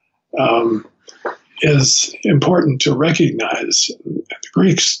images, is important to recognize. The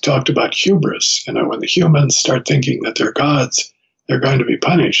Greeks talked about hubris. When the humans start thinking that they're gods, they're going to be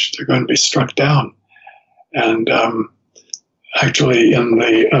punished. They're going to be struck down. And actually, in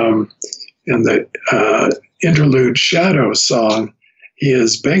the Interlude Shadow song, he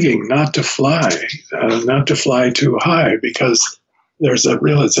is begging not to fly too high, because there's a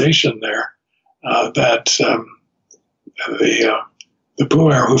realization there that the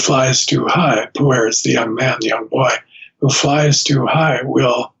puer who flies too high, puer is the young man, the young boy, who flies too high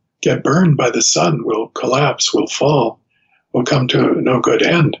will get burned by the sun, will collapse, will fall, will come to no good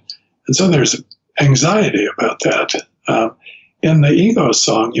end. And so there's anxiety about that. In the ego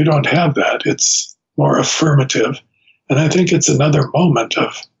song, you don't have that. It's more affirmative. And I think it's another moment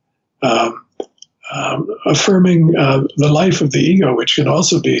of affirming the life of the ego, which can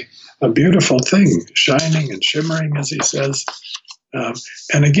also be a beautiful thing, shining and shimmering, as he says.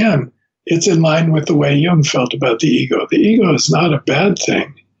 And again, it's in line with the way Jung felt about the ego. The ego is not a bad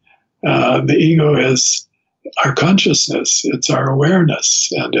thing. The ego is our consciousness, it's our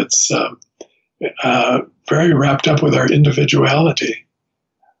awareness, and it's very wrapped up with our individuality.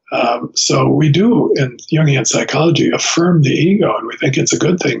 So we do, in Jungian psychology, affirm the ego, and we think it's a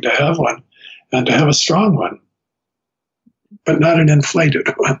good thing to have one and to have a strong one, but not an inflated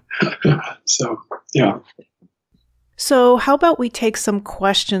one. So, yeah. So how about we take some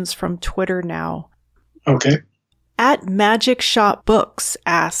questions from Twitter now? Okay. At Magic Shop Books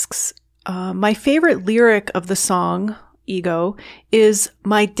asks, my favorite lyric of the song, Ego, is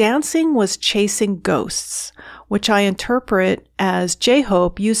 "My dancing was chasing ghosts," which I interpret as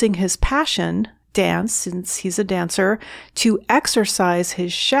J-Hope using his passion, dance, since he's a dancer, to exercise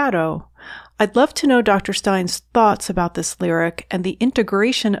his shadow. I'd love to know Dr. Stein's thoughts about this lyric and the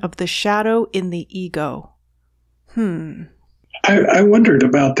integration of the shadow in the ego. I wondered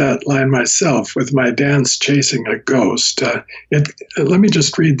about that line myself, with my dance chasing a ghost. Let me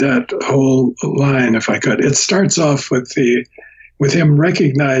just read that whole line, if I could. It starts off with him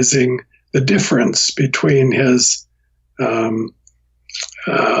recognizing the difference between his,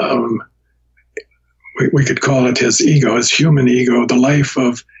 we could call it his ego, his human ego, the life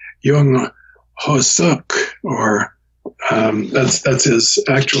of Jung Hosuk, or that's his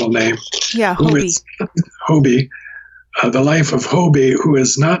actual name. Yeah, Hobie. Hobie. The life of Hobie, who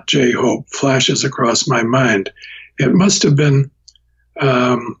is not J-Hope, flashes across my mind. It must have been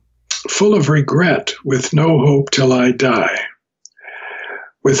full of regret, with no hope till I die.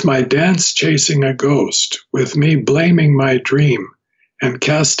 With my dance chasing a ghost, with me blaming my dream and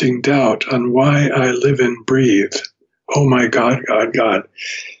casting doubt on why I live and breathe. Oh my God, God, God.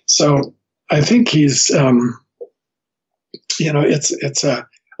 So I think he's, it's a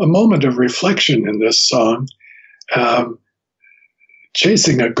moment of reflection in this song.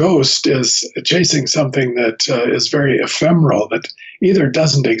 Chasing a ghost is chasing something that is very ephemeral, that either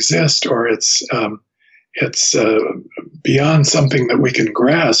doesn't exist or it's beyond something that we can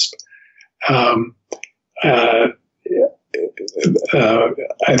grasp. I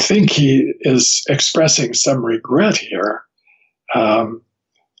think he is expressing some regret here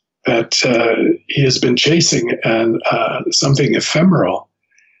that he has been chasing something ephemeral,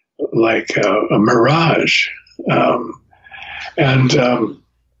 like a mirage.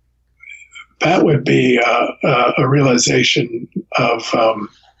 That would be a realization of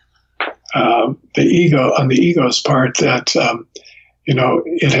the ego, on the ego's part, that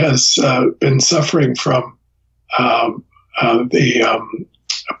it has been suffering from the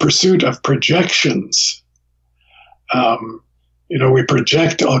pursuit of projections. We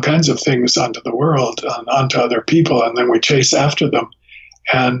project all kinds of things onto the world, onto other people, and then we chase after them.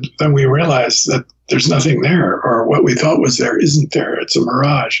 And then we realize that there's nothing there, or what we thought was there isn't there. It's a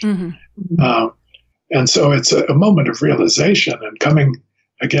mirage. Mm-hmm. And so it's a moment of realization and coming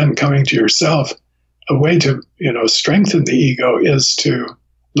to yourself. A way to, strengthen the ego is to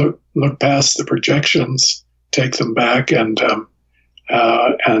look past the projections, take them back, and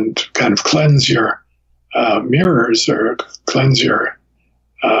kind of cleanse your mirrors or cleanse your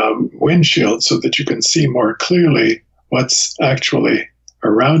windshield so that you can see more clearly what's actually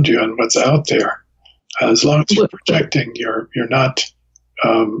around you and what's out there. As long as you're projecting, you're not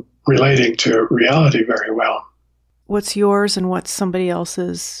relating to reality very well. What's yours and what's somebody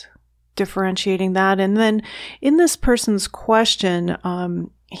else's, differentiating that. And then in this person's question,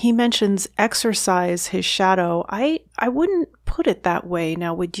 he mentions exercise his shadow. I wouldn't put it that way.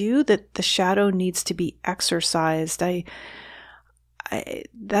 Now, would you, that the shadow needs to be exercised?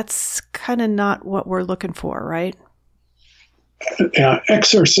 That's kind of not what we're looking for, right?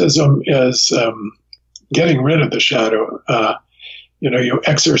 Exorcism is getting rid of the shadow. You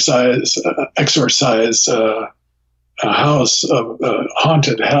exorcise a house, a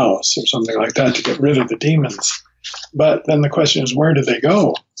haunted house or something like that to get rid of the demons. But then the question is, where do they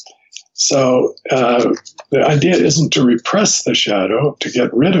go? So the idea isn't to repress the shadow, to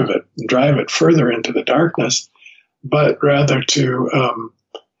get rid of it and drive it further into the darkness, but rather to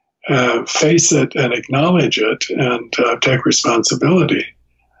face it and acknowledge it and take responsibility,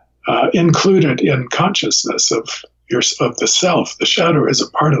 included in consciousness of the self. The shadow is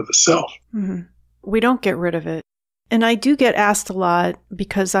a part of the self. Mm-hmm. We don't get rid of it. And I do get asked a lot,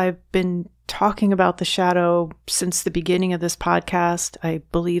 because I've been talking about the shadow since the beginning of this podcast. I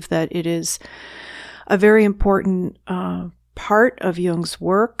believe that it is a very important part of Jung's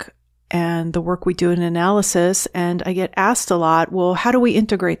work and the work we do in analysis. And I get asked a lot, well, how do we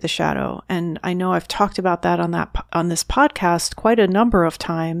integrate the shadow? And I know I've talked about that on this podcast quite a number of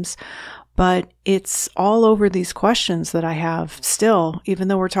times, but it's all over these questions that I have still. Even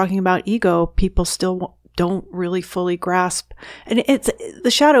though we're talking about ego, people still don't really fully grasp. And it's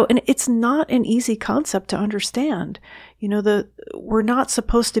the shadow, and it's not an easy concept to understand. We're not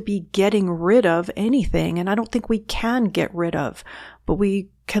supposed to be getting rid of anything, and I don't think we can get rid of, but we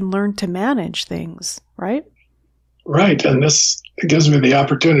can learn to manage things, right? Right. And this gives me the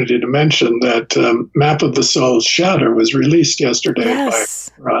opportunity to mention that Map of the Soul's Shadow was released yesterday by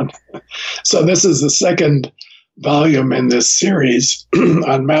Ron. So this is the second volume in this series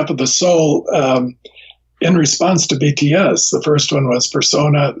on Map of the Soul, in response to BTS. The first one was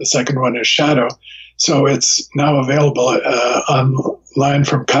Persona, the second one is Shadow. So it's now available online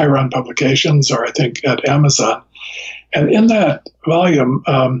from Chiron Publications, or I think at Amazon. And in that volume,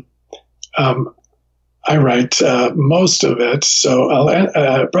 I write most of it. So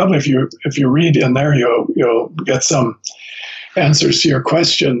I'll probably if you read in there, you'll get some answers to your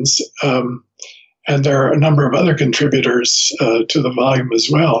questions. And there are a number of other contributors to the volume as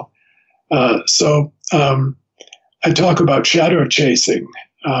well. So I talk about shadow chasing.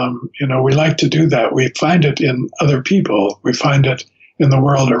 We like to do that. We find it in other people. We find it in the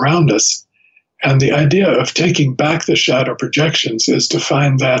world around us. And the idea of taking back the shadow projections is to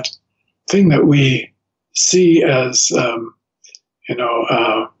find that thing that we see as,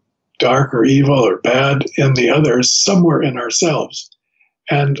 dark or evil or bad in the others somewhere in ourselves.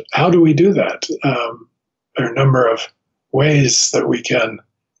 And how do we do that? There are a number of ways that we can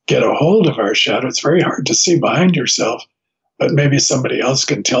get a hold of our shadow. It's very hard to see behind yourself, but maybe somebody else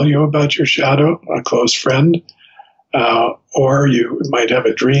can tell you about your shadow, a close friend, or you might have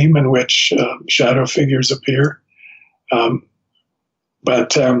a dream in which shadow figures appear.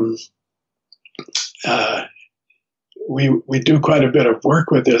 But we do quite a bit of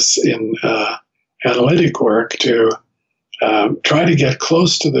work with this in analytic work to try to get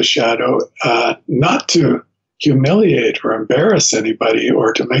close to the shadow, not to humiliate or embarrass anybody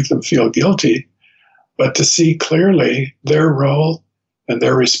or to make them feel guilty, but to see clearly their role and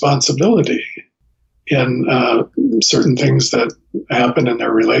their responsibility in certain things that happen in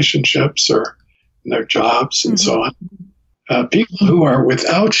their relationships or in their jobs and so on. People who are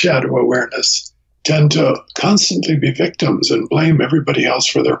without shadow awareness tend to constantly be victims and blame everybody else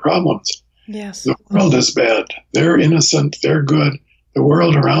for their problems. Yes. The world is bad. They're innocent. They're good. The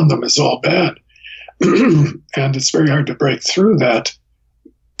world around them is all bad. And it's very hard to break through that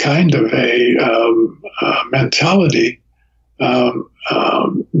kind of a mentality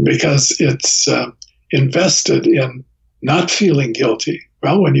because it's invested in not feeling guilty.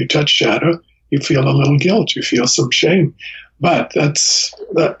 Well, when you touch shadow, you feel a little guilt. You feel some shame. But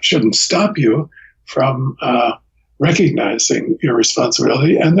that shouldn't stop you from recognizing your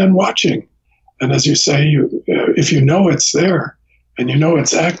responsibility and then watching. And as you say, if you know it's there and you know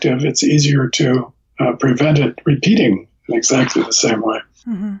it's active, it's easier to prevent it repeating in exactly the same way.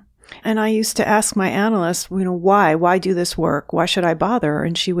 Mm-hmm. And I used to ask my analyst, why? Why do this work? Why should I bother?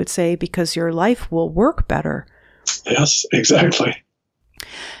 And she would say, because your life will work better. Yes, exactly.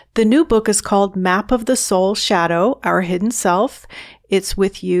 The new book is called Map of the Soul Shadow, Our Hidden Self. It's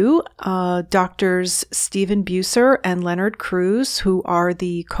with you, Doctors Stephen Buser and Leonard Cruz, who are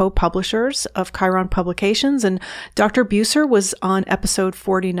the co-publishers of Chiron Publications. And Dr. Buser was on episode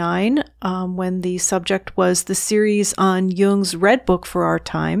 49 when the subject was the series on Jung's Red Book for Our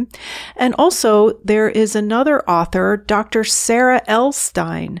Time. And also, there is another author, Dr. Sarah L.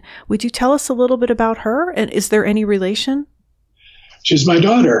 Stein. Would you tell us a little bit about her? And is there any relation? She's my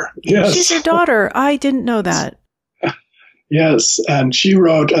daughter. Yes. She's your daughter. I didn't know that. Yes, and she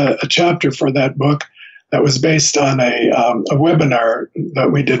wrote a chapter for that book that was based on a webinar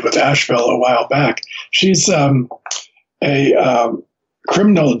that we did with Asheville a while back. She's a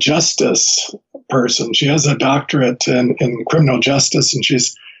criminal justice person. She has a doctorate in criminal justice, and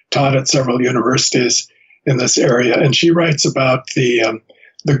she's taught at several universities in this area. And she writes about the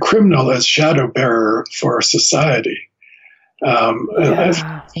criminal as shadow bearer for society.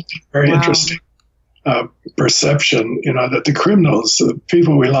 I think it's very interesting. Perception, that the criminals, the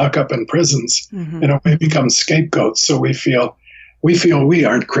people we lock up in prisons, in a way become scapegoats. So we feel we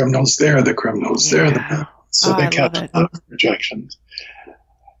aren't criminals; they're the criminals. Yeah. They're the criminals. So they catch a lot of projections.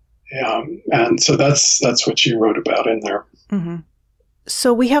 Yeah, and so that's what she wrote about in there. Mm-hmm.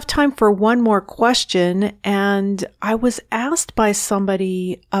 So we have time for one more question, and I was asked by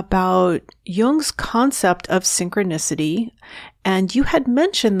somebody about Jung's concept of synchronicity, and you had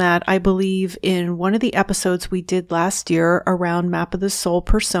mentioned that, I believe, in one of the episodes we did last year around Map of the Soul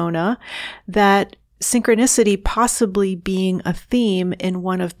persona, that synchronicity possibly being a theme in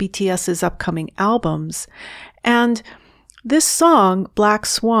one of BTS's upcoming albums. And this song, Black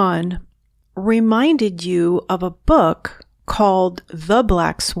Swan, reminded you of a book called The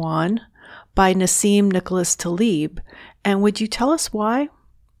Black Swan by Nassim Nicholas Taleb. And would you tell us why?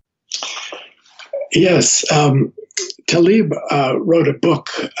 Yes. Taleb wrote a book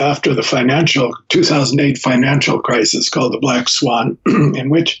after the 2008 financial crisis called The Black Swan, in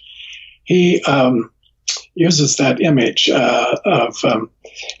which he uses that image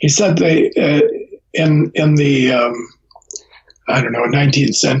he said in the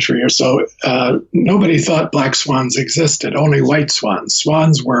 19th century or so, nobody thought black swans existed, only white swans.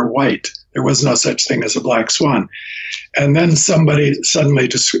 Swans were white. There was no such thing as a black swan. And then somebody suddenly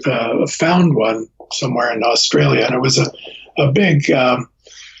just found one somewhere in Australia, and it was a big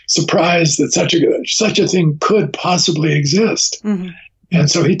surprise that such a thing could possibly exist. Mm-hmm. And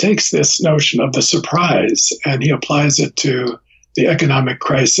so he takes this notion of the surprise and he applies it to the economic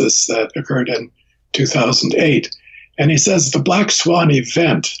crisis that occurred in 2008. And he says the black swan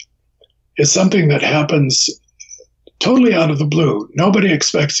event is something that happens totally out of the blue. Nobody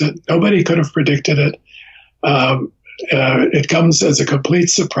expects it. Nobody could have predicted it. It comes as a complete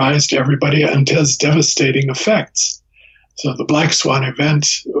surprise to everybody and has devastating effects. So the black swan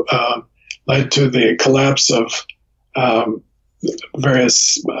event led to the collapse of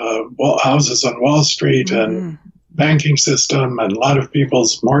various houses on Wall Street and banking system and a lot of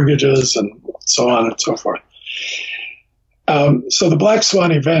people's mortgages and so on and so forth. So the Black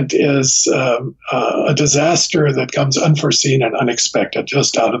Swan event is a disaster that comes unforeseen and unexpected,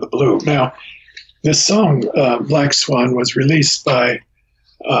 just out of the blue. Now, this song, Black Swan, was released by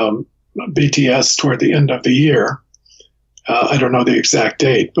BTS toward the end of the year. I don't know the exact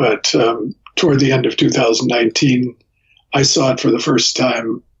date, but toward the end of 2019, I saw it for the first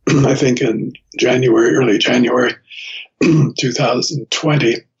time, I think in early January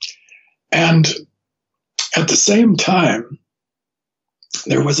 2020. And at the same time,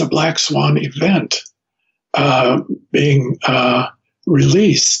 there was a Black Swan event being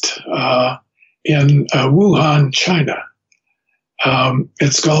released in Wuhan, China.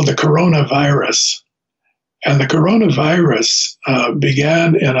 It's called the coronavirus. And the coronavirus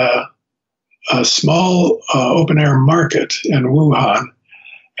began in a small open-air market in Wuhan.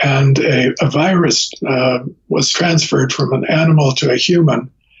 And a virus was transferred from an animal to a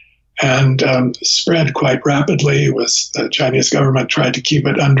human and spread quite rapidly. The Chinese government tried to keep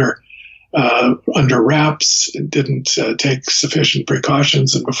it under wraps. It didn't take sufficient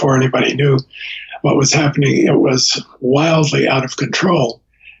precautions, and before anybody knew what was happening, it was wildly out of control.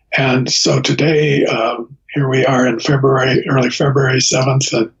 And so today, here we are in early February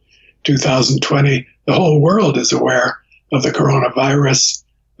 7th, 2020. The whole world is aware of the coronavirus.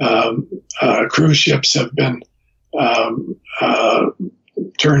 Cruise ships have been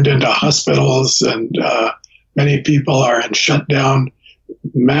turned into hospitals, and many people are in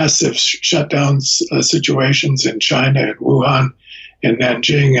massive shutdown situations in China, in Wuhan, in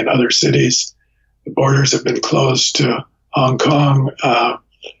Nanjing, and other cities. The borders have been closed to Hong Kong.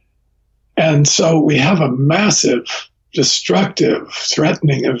 And so we have a massive destructive,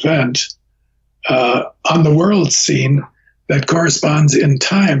 threatening event on the world scene that corresponds in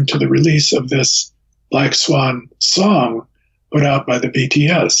time to the release of this Black Swan song put out by the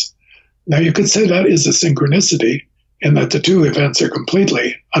BTS. Now, you could say that is a synchronicity in that the two events are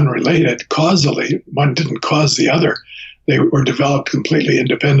completely unrelated causally. One didn't cause the other. They were developed completely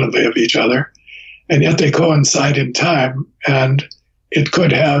independently of each other, and yet they coincide in time, and it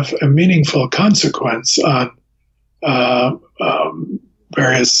could have a meaningful consequence on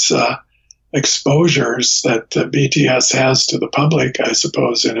various exposures that BTS has to the public. I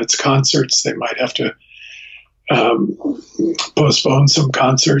suppose in its concerts, they might have to postpone some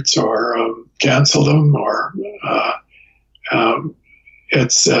concerts or cancel them, or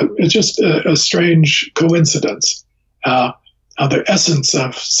it's just a strange coincidence. The essence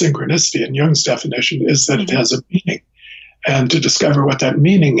of synchronicity in Jung's definition is that it has a meaning, and to discover what that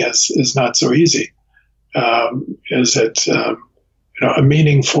meaning is not so easy. Is it a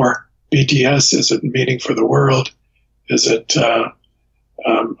meaning for BTS? Is it a meaning for the world? Is it?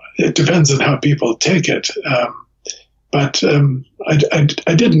 It depends on how people take it. But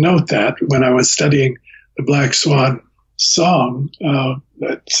I did note that when I was studying the Black Swan song,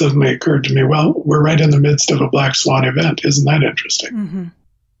 that suddenly occurred to me, well, we're right in the midst of a Black Swan event. Isn't that interesting? Mm-hmm.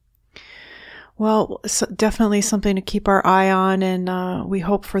 Well, definitely something to keep our eye on, and we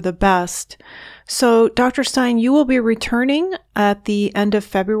hope for the best. So, Dr. Stein, you will be returning at the end of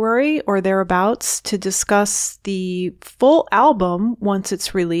February or thereabouts to discuss the full album once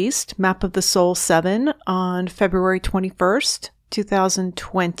it's released, Map of the Soul 7, on February 21st,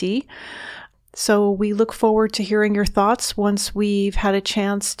 2020. So we look forward to hearing your thoughts once we've had a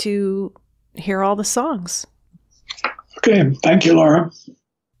chance to hear all the songs. Okay. Thank you, Laura.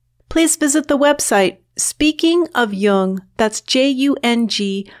 Please visit the website Speaking of Jung, that's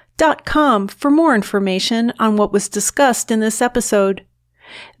JUNG.com, for more information on what was discussed in this episode.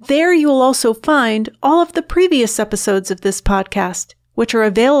 There you will also find all of the previous episodes of this podcast, which are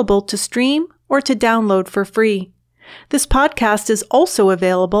available to stream or to download for free. This podcast is also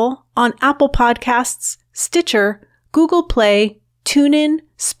available on Apple Podcasts, Stitcher, Google Play, TuneIn,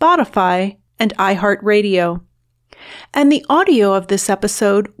 Spotify, and iHeartRadio. And the audio of this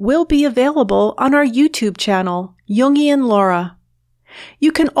episode will be available on our YouTube channel, Jungian Laura.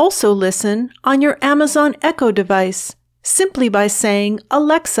 You can also listen on your Amazon Echo device simply by saying,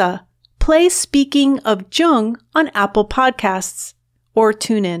 "Alexa, play Speaking of Jung on Apple Podcasts," or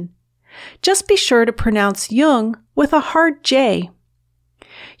TuneIn. Just be sure to pronounce Jung with a hard J.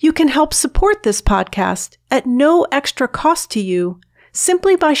 You can help support this podcast at no extra cost to you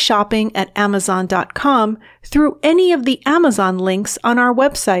simply by shopping at Amazon.com through any of the Amazon links on our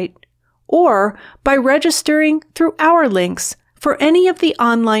website, or by registering through our links for any of the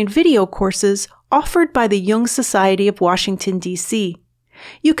online video courses offered by the Jung Society of Washington, D.C.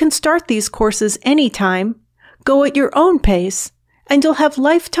 You can start these courses anytime, go at your own pace, and you'll have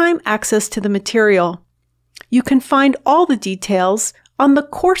lifetime access to the material. You can find all the details on the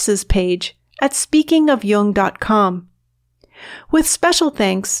courses page at speakingofjung.com. With special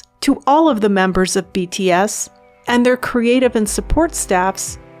thanks to all of the members of BTS and their creative and support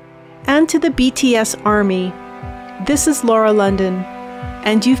staffs, and to the BTS Army, this is Laura London,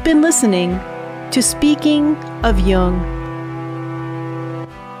 and you've been listening to Speaking of Jung.